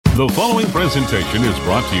The following presentation is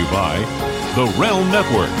brought to you by The Realm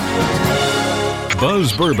Network.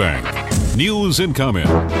 Buzz Burbank, news and comment.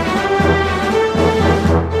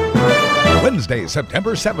 Wednesday,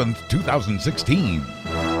 September 7th, 2016.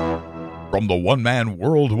 From the one-man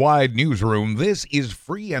worldwide newsroom, this is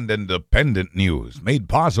free and independent news, made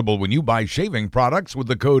possible when you buy shaving products with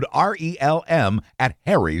the code RELM at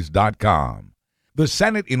harrys.com. The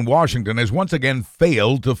Senate in Washington has once again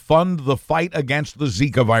failed to fund the fight against the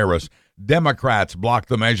Zika virus. Democrats blocked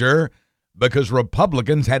the measure because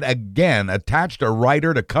Republicans had again attached a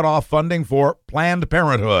rider to cut off funding for Planned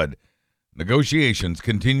Parenthood. Negotiations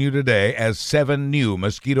continue today as 7 new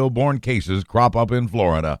mosquito-borne cases crop up in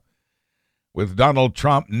Florida. With Donald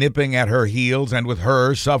Trump nipping at her heels and with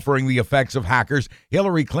her suffering the effects of hackers,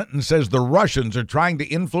 Hillary Clinton says the Russians are trying to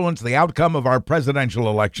influence the outcome of our presidential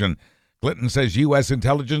election. Clinton says U.S.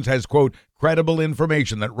 intelligence has, quote, credible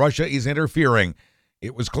information that Russia is interfering.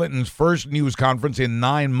 It was Clinton's first news conference in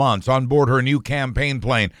 9 months on board her new campaign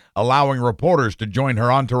plane, allowing reporters to join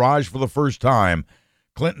her entourage for the first time.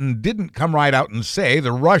 Clinton didn't come right out and say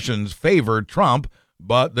the Russians favored Trump,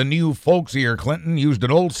 but the new folksier Clinton used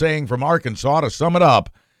an old saying from Arkansas to sum it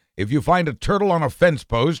up. If you find a turtle on a fence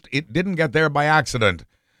post, it didn't get there by accident.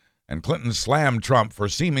 And Clinton slammed Trump for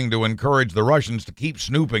seeming to encourage the Russians to keep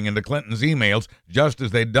snooping into Clinton's emails, just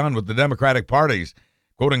as they'd done with the Democratic parties.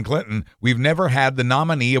 Quoting Clinton, "We've never had the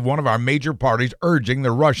nominee of one of our major parties urging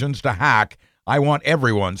the Russians to hack. I want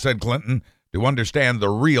everyone," said Clinton, "to understand the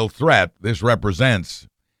real threat this represents."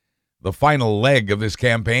 The final leg of this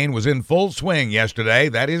campaign was in full swing yesterday.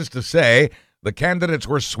 That is to say, the candidates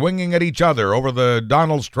were swinging at each other over the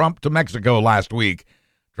Donald Trump to Mexico last week.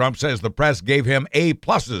 Trump says the press gave him A+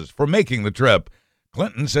 for making the trip.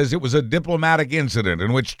 Clinton says it was a diplomatic incident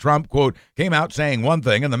in which Trump, quote, came out saying one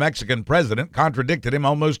thing and the Mexican president contradicted him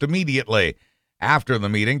almost immediately. After the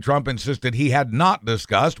meeting, Trump insisted he had not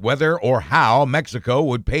discussed whether or how Mexico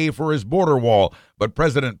would pay for his border wall, but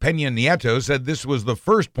President Peña Nieto said this was the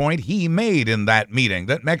first point he made in that meeting,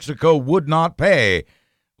 that Mexico would not pay.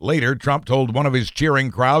 Later, Trump told one of his cheering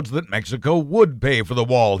crowds that Mexico would pay for the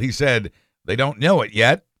wall. He said, "They don't know it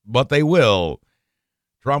yet, but they will."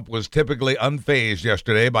 Trump was typically unfazed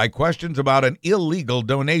yesterday by questions about an illegal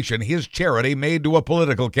donation his charity made to a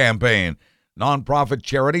political campaign. Nonprofit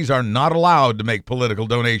charities are not allowed to make political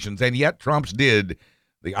donations, and yet Trump's did.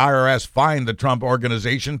 The IRS fined the Trump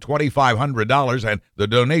organization $2,500, and the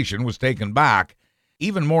donation was taken back.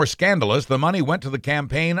 Even more scandalous, the money went to the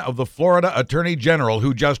campaign of the Florida Attorney General,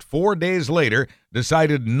 who just 4 days later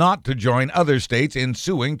decided not to join other states in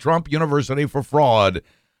suing Trump University for fraud.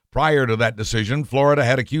 Prior to that decision, Florida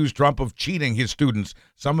had accused Trump of cheating his students,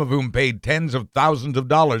 some of whom paid tens of thousands of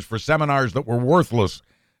dollars for seminars that were worthless.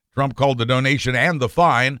 Trump called the donation and the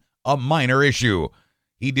fine a minor issue.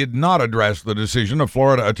 He did not address the decision of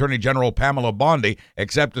Florida Attorney General Pamela Bondi,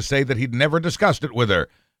 except to say that he'd never discussed it with her.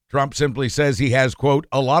 Trump simply says he has, quote,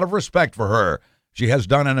 a lot of respect for her. She has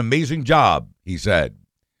done an amazing job, he said.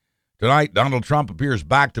 Tonight, Donald Trump appears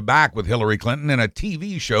back-to-back with Hillary Clinton in a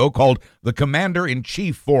TV show called The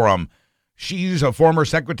Commander-in-Chief Forum. She's a former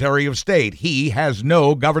Secretary of State. He has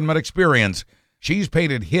no government experience. She's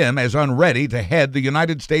painted him as unready to head the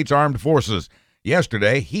United States Armed Forces.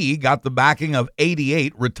 Yesterday, he got the backing of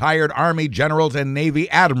 88 retired Army generals and Navy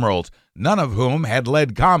admirals, none of whom had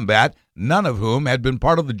led combat, none of whom had been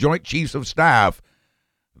part of the Joint Chiefs of Staff.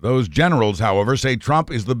 Those generals, however, say Trump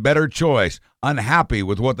is the better choice, unhappy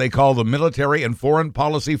with what they call the military and foreign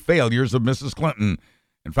policy failures of Mrs. Clinton.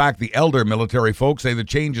 In fact, the elder military folks say the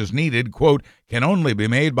changes needed, quote, can only be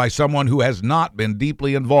made by someone who has not been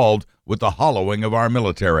deeply involved with the hollowing of our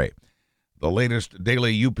military. The latest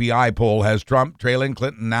daily UPI poll has Trump trailing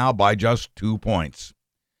Clinton now by just 2 points.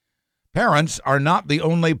 Parents are not the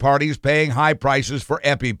only parties paying high prices for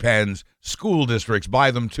EpiPens. School districts buy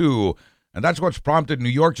them too. And that's what's prompted New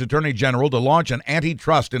York's Attorney General to launch an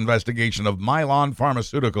antitrust investigation of Mylan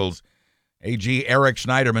Pharmaceuticals. AG Eric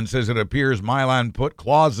Schneiderman says it appears Mylan put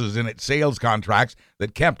clauses in its sales contracts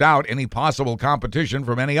that kept out any possible competition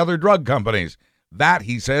from any other drug companies. That,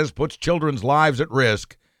 he says, puts children's lives at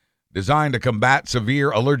risk. Designed to combat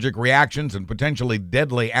severe allergic reactions and potentially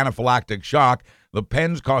deadly anaphylactic shock, the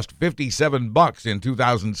pens cost $57 in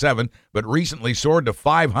 2007, but recently soared to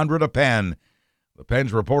 $500 a pen. The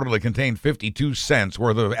pens reportedly contain 52 cents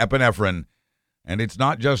worth of epinephrine. And it's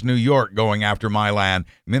not just New York going after Mylan.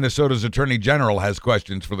 Minnesota's Attorney General has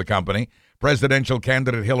questions for the company. Presidential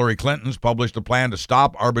candidate Hillary Clinton's published a plan to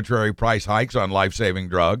stop arbitrary price hikes on life-saving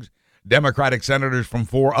drugs. Democratic senators from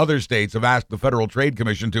 4 other states have asked the Federal Trade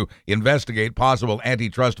Commission to investigate possible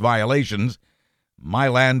antitrust violations.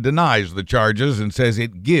 Mylan denies the charges and says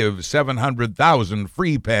it gives 700,000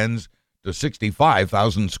 free pens to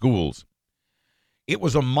 65,000 schools. It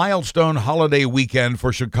was a milestone holiday weekend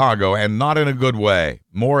for Chicago, and not in a good way,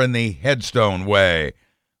 more in the headstone way.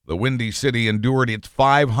 The Windy City endured its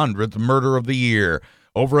 500th murder of the year.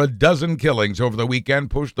 Over a dozen killings over the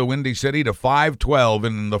weekend pushed the Windy City to 512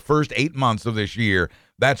 in the first 8 months of this year.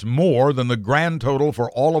 That's more than the grand total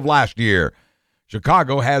for all of last year.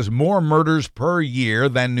 Chicago has more murders per year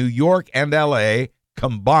than New York and L.A.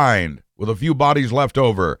 combined, with a few bodies left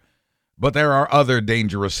over. But there are other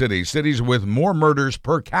dangerous cities with more murders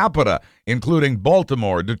per capita, including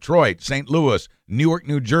Baltimore, Detroit, St. Louis, Newark,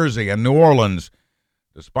 New Jersey, and New Orleans.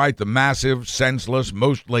 Despite the massive, senseless,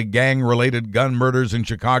 mostly gang-related gun murders in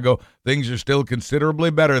Chicago, things are still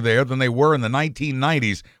considerably better there than they were in the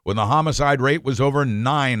 1990s, when the homicide rate was over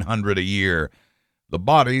 900 a year. The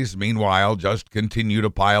bodies, meanwhile, just continue to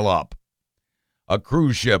pile up. A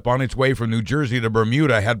cruise ship on its way from New Jersey to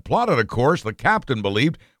Bermuda had plotted a course the captain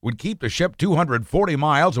believed would keep the ship 240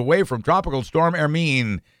 miles away from Tropical Storm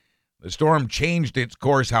Hermine. The storm changed its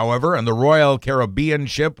course, however, and the Royal Caribbean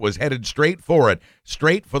ship was headed straight for it,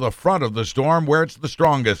 straight for the front of the storm where it's the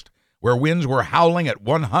strongest, where winds were howling at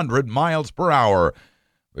 100 miles per hour.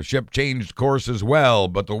 The ship changed course as well,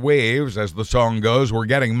 but the waves, as the song goes, were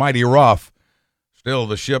getting mighty rough. Still,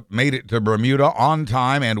 the ship made it to Bermuda on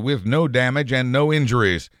time and with no damage and no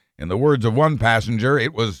injuries. In the words of one passenger,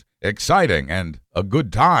 it was exciting and a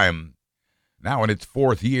good time. Now in its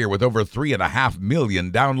fourth year with over 3.5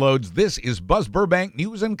 million downloads, this is Buzz Burbank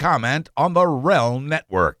News and Comment on the Realm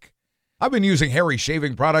Network. I've been using Harry's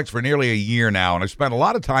shaving products for nearly a year now, and I've spent a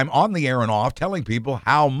lot of time on the air and off telling people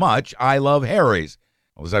how much I love Harry's.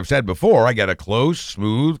 Well, as I've said before, I get a close,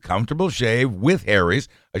 smooth, comfortable shave with Harry's,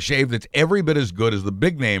 a shave that's every bit as good as the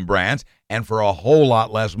big-name brands, and for a whole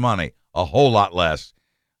lot less money, a whole lot less.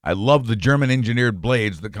 I love the German-engineered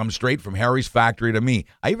blades that come straight from Harry's factory to me.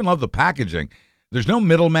 I even love the packaging. There's no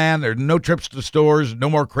middleman, there's no trips to stores, no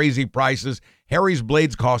more crazy prices. Harry's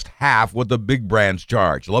blades cost half what the big brands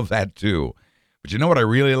charge. Love that, too. But you know what I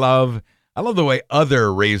really love? I love the way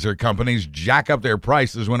other razor companies jack up their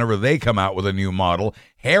prices whenever they come out with a new model.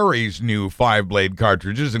 Harry's new 5-blade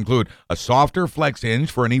cartridges include a softer flex hinge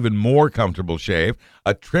for an even more comfortable shave,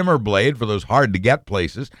 a trimmer blade for those hard-to-get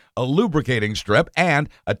places, a lubricating strip, and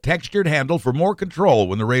a textured handle for more control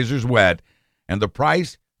when the razor's wet. And the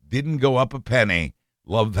price didn't go up a penny.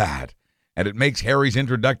 Love that. And it makes Harry's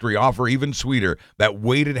introductory offer even sweeter. That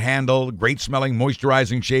weighted handle, great-smelling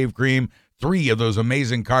moisturizing shave cream, 3 of those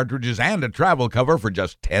amazing cartridges, and a travel cover for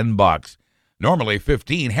just $10. Normally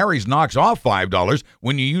 $15, Harry's knocks off $5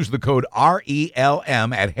 when you use the code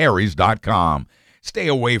RELM at harrys.com. Stay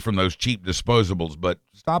away from those cheap disposables, but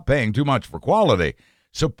stop paying too much for quality.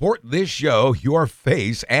 Support this show, your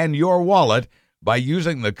face, and your wallet by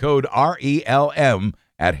using the code RELM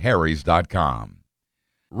at harrys.com.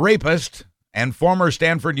 Rapist and former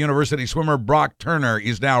Stanford University swimmer Brock Turner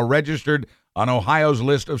is now registered on Ohio's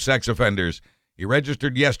list of sex offenders. He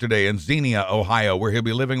registered yesterday in Xenia, Ohio, where he'll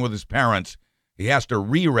be living with his parents. He has to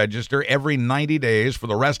re-register every 90 days for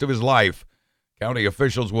the rest of his life. County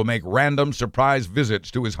officials will make random surprise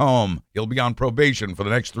visits to his home. He'll be on probation for the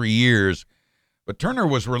next 3 years. But Turner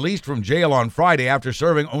was released from jail on Friday after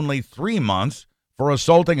serving only 3 months for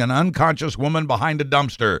assaulting an unconscious woman behind a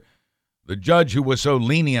dumpster. The judge who was so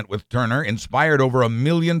lenient with Turner inspired over 1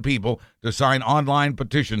 million people to sign online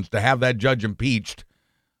petitions to have that judge impeached.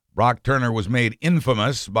 Brock Turner was made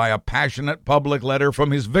infamous by a passionate public letter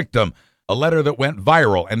from his victim, a letter that went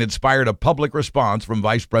viral and inspired a public response from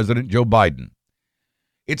Vice President Joe Biden.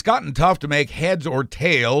 It's gotten tough to make heads or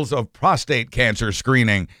tails of prostate cancer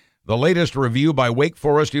screening. The latest review by Wake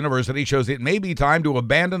Forest University shows it may be time to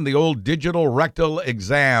abandon the old digital rectal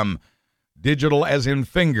exam. Digital as in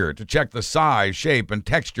finger, to check the size, shape, and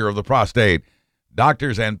texture of the prostate.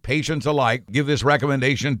 Doctors and patients alike give this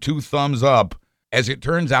recommendation 2 thumbs up. As it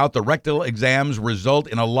turns out, the rectal exams result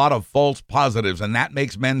in a lot of false positives, and that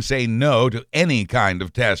makes men say no to any kind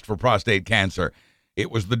of test for prostate cancer. It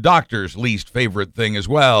was the doctor's least favorite thing as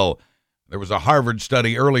well. There was a Harvard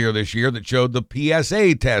study earlier this year that showed the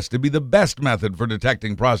PSA test to be the best method for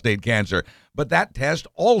detecting prostate cancer. But that test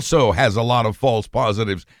also has a lot of false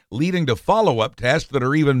positives, leading to follow-up tests that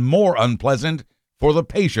are even more unpleasant for the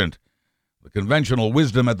patient. The conventional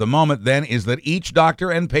wisdom at the moment, then, is that each doctor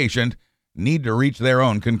and patient need to reach their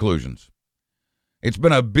own conclusions. It's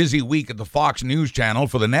been a busy week at the Fox News Channel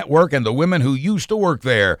for the network and the women who used to work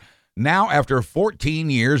there. Now, after 14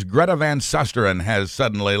 years, Greta Van Susteren has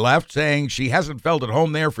suddenly left, saying she hasn't felt at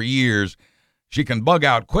home there for years. She can bug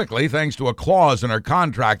out quickly thanks to a clause in her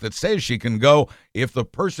contract that says she can go if the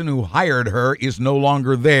person who hired her is no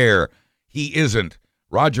longer there. He isn't.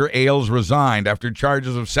 Roger Ailes resigned after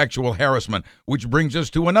charges of sexual harassment, which brings us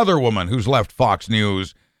to another woman who's left Fox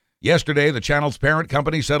News. Yesterday, the channel's parent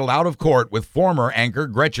company settled out of court with former anchor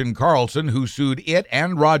Gretchen Carlson, who sued it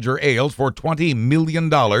and Roger Ailes for $20 million,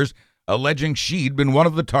 alleging she'd been one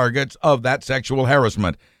of the targets of that sexual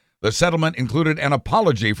harassment. The settlement included an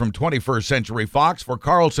apology from 21st Century Fox for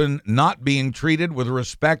Carlson not being treated with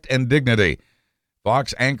respect and dignity.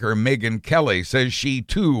 Fox anchor Megyn Kelly says she,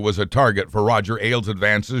 too, was a target for Roger Ailes'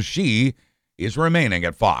 advances. She is remaining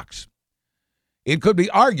at Fox. It could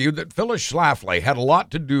be argued that Phyllis Schlafly had a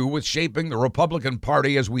lot to do with shaping the Republican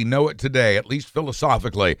Party as we know it today, at least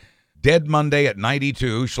philosophically. Dead Monday at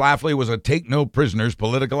 92, Schlafly was a take-no-prisoners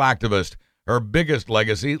political activist. Her biggest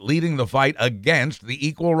legacy, leading the fight against the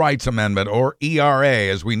Equal Rights Amendment, or ERA,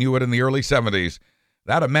 as we knew it in the early 70s.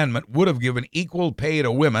 That amendment would have given equal pay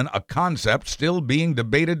to women, a concept still being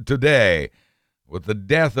debated today. With the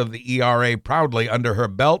death of the ERA proudly under her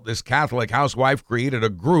belt, this Catholic housewife created a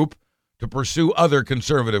group to pursue other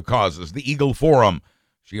conservative causes, the Eagle Forum.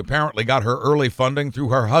 She apparently got her early funding through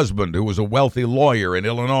her husband, who was a wealthy lawyer in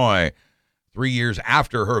Illinois. 3 years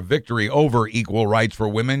after her victory over equal rights for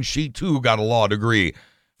women, she too got a law degree.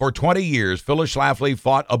 For 20 years, Phyllis Schlafly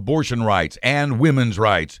fought abortion rights and women's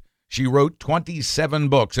rights. She wrote 27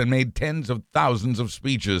 books and made tens of thousands of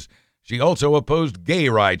speeches. She also opposed gay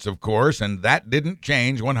rights, of course, and that didn't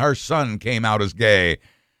change when her son came out as gay.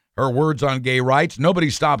 Her words on gay rights,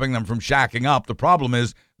 nobody's stopping them from shacking up. The problem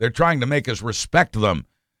is they're trying to make us respect them,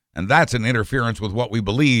 and that's an interference with what we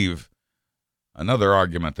believe. Another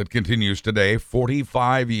argument that continues today,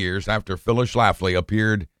 45 years after Phyllis Schlafly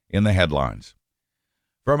appeared in the headlines.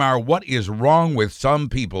 From our What is Wrong with Some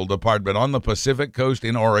People department on the Pacific Coast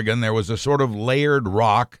in Oregon, there was a sort of layered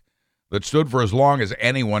rock that stood for as long as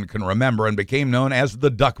anyone can remember and became known as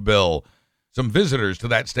the Duckbill. Some visitors to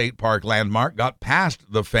that state park landmark got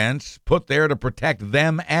past the fence put there to protect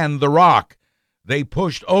them and the rock. They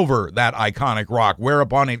pushed over that iconic rock,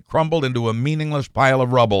 whereupon it crumbled into a meaningless pile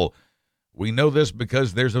of rubble. We know this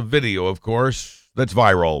because there's a video, of course, that's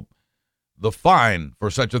viral. The fine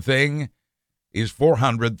for such a thing is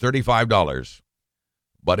 $435.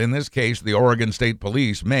 But in this case, the Oregon State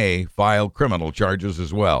Police may file criminal charges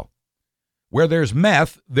as well. Where there's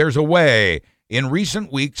meth, there's a way. In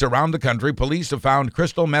recent weeks around the country, police have found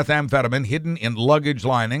crystal methamphetamine hidden in luggage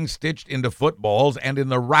linings, stitched into footballs, and in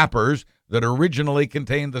the wrappers that originally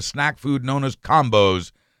contained the snack food known as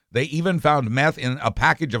combos. They even found meth in a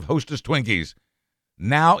package of Hostess Twinkies.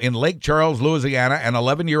 Now, in Lake Charles, Louisiana, an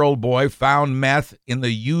 11-year-old boy found meth in the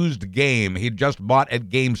used game he'd just bought at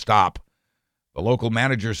GameStop. The local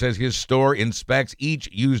manager says his store inspects each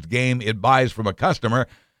used game it buys from a customer.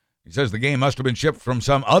 He says the game must have been shipped from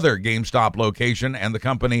some other GameStop location, and the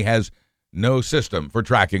company has no system for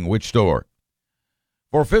tracking which store.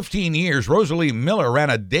 For 15 years, Rosalie Miller ran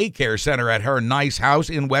a daycare center at her nice house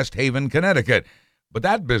in West Haven, Connecticut. But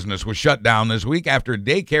that business was shut down this week after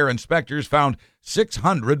daycare inspectors found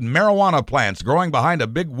 600 marijuana plants growing behind a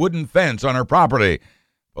big wooden fence on her property.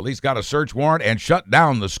 Police got a search warrant and shut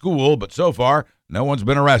down the school, but so far, no one's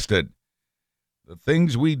been arrested. The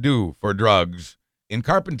things we do for drugs. In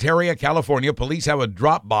Carpinteria, California, police have a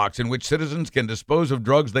drop box in which citizens can dispose of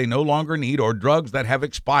drugs they no longer need or drugs that have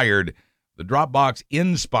expired. The drop box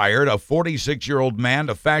inspired a 46-year-old man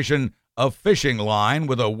to fashion a fishing line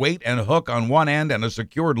with a weight and hook on one end and a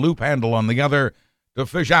secured loop handle on the other to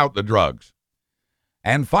fish out the drugs.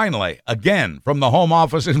 And finally, again from the home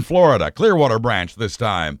office in Florida, Clearwater branch this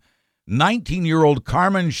time, 19-year-old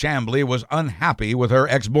Carmen Chambly was unhappy with her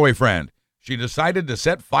ex-boyfriend. She decided to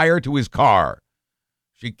set fire to his car.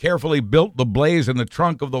 She carefully built the blaze in the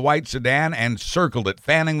trunk of the white sedan and circled it,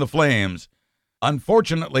 fanning the flames.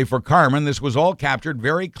 Unfortunately for Carmen, this was all captured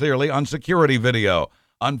very clearly on security video.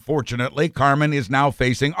 Unfortunately, Carmen is now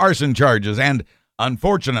facing arson charges, and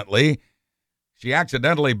unfortunately, she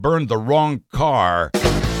accidentally burned the wrong car.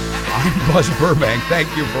 I'm Buzz Burbank.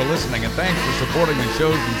 Thank you for listening, and thanks for supporting the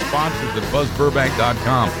shows and sponsors at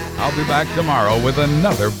BuzzBurbank.com. I'll be back tomorrow with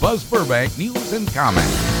another Buzz Burbank news and comment.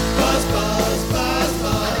 Buzz, buzz, buzz,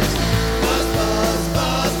 buzz. Buzz, buzz,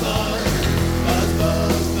 buzz, buzz. Buzz,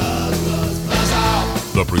 buzz, buzz, buzz, buzz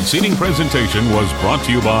out. The preceding presentation was brought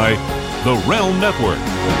to you by the Realm Network.